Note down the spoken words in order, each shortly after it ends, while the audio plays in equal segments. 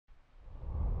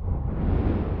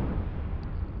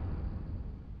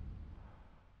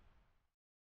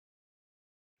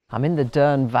I'm in the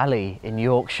Dearne Valley in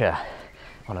Yorkshire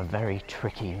on a very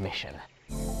tricky mission.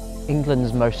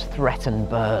 England's most threatened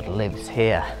bird lives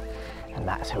here, and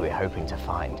that's who we're hoping to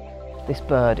find. This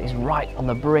bird is right on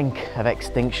the brink of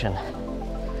extinction.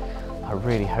 I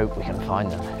really hope we can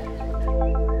find them.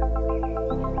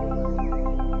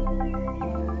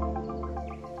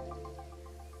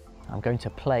 I'm going to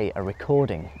play a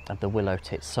recording of the Willow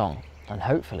Tit song, and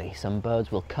hopefully some birds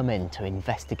will come in to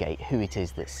investigate who it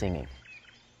is that's singing.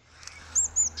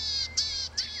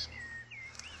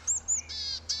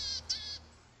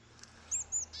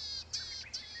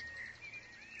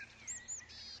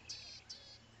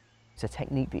 It's a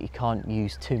technique that you can't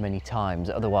use too many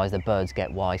times, otherwise the birds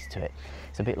get wise to it.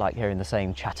 It's a bit like hearing the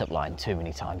same chat-up line too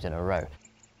many times in a row.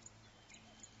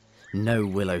 No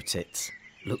willow tits.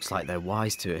 Looks like they're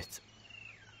wise to it.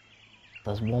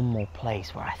 There's one more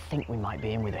place where I think we might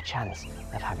be in with a chance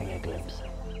of having a glimpse.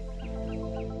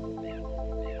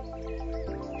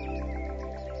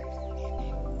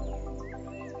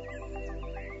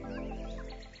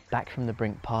 Back from the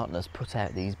Brink partners put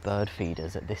out these bird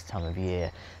feeders at this time of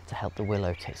year to help the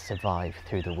willow tits survive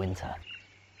through the winter.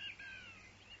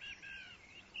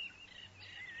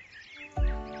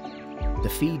 The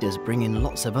feeders bring in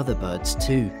lots of other birds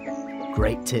too.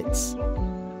 Great tits,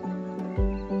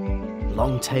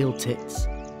 long-tailed tits,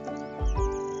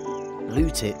 blue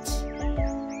tits,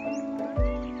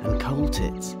 and coal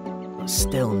tits, but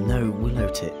still no willow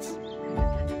tits.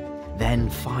 Then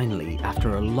finally,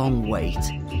 after a long wait,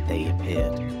 they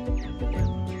appeared.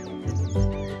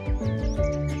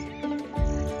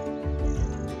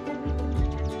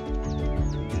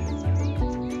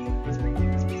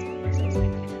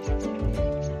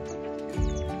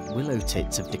 Willow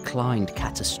tits have declined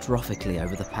catastrophically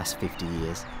over the past 50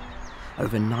 years.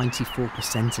 Over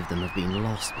 94% of them have been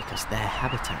lost because their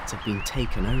habitats have been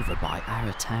taken over by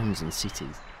our towns and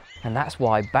cities. And that's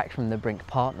why Back from the Brink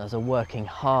partners are working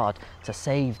hard to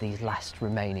save these last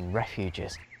remaining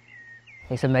refuges.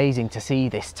 It's amazing to see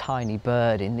this tiny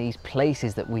bird in these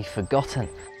places that we've forgotten.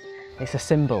 It's a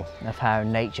symbol of how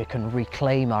nature can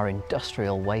reclaim our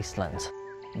industrial wastelands.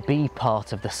 Be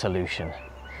part of the solution.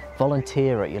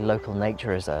 Volunteer at your local nature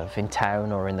reserve in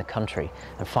town or in the country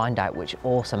and find out which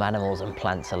awesome animals and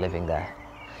plants are living there.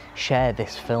 Share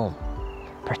this film.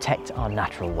 Protect our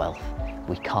natural wealth.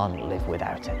 We can't live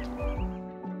without it.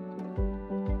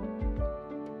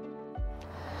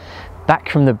 Back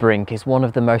from the Brink is one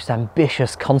of the most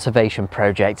ambitious conservation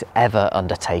projects ever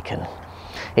undertaken.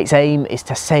 Its aim is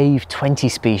to save 20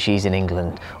 species in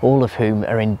England, all of whom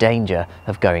are in danger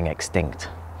of going extinct.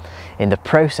 In the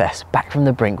process, Back from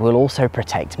the Brink will also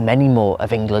protect many more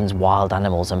of England's wild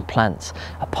animals and plants,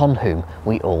 upon whom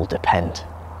we all depend.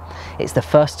 It's the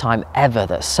first time ever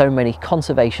that so many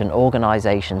conservation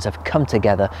organisations have come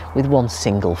together with one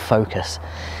single focus.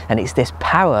 And it's this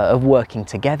power of working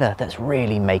together that's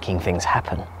really making things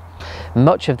happen.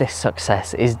 Much of this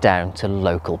success is down to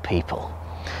local people.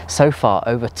 So far,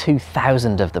 over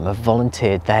 2,000 of them have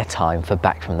volunteered their time for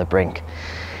Back from the Brink.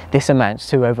 This amounts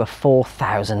to over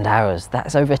 4,000 hours.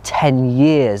 That's over 10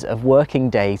 years of working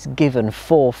days given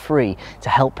for free to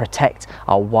help protect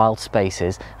our wild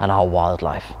spaces and our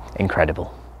wildlife.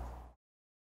 Incredible.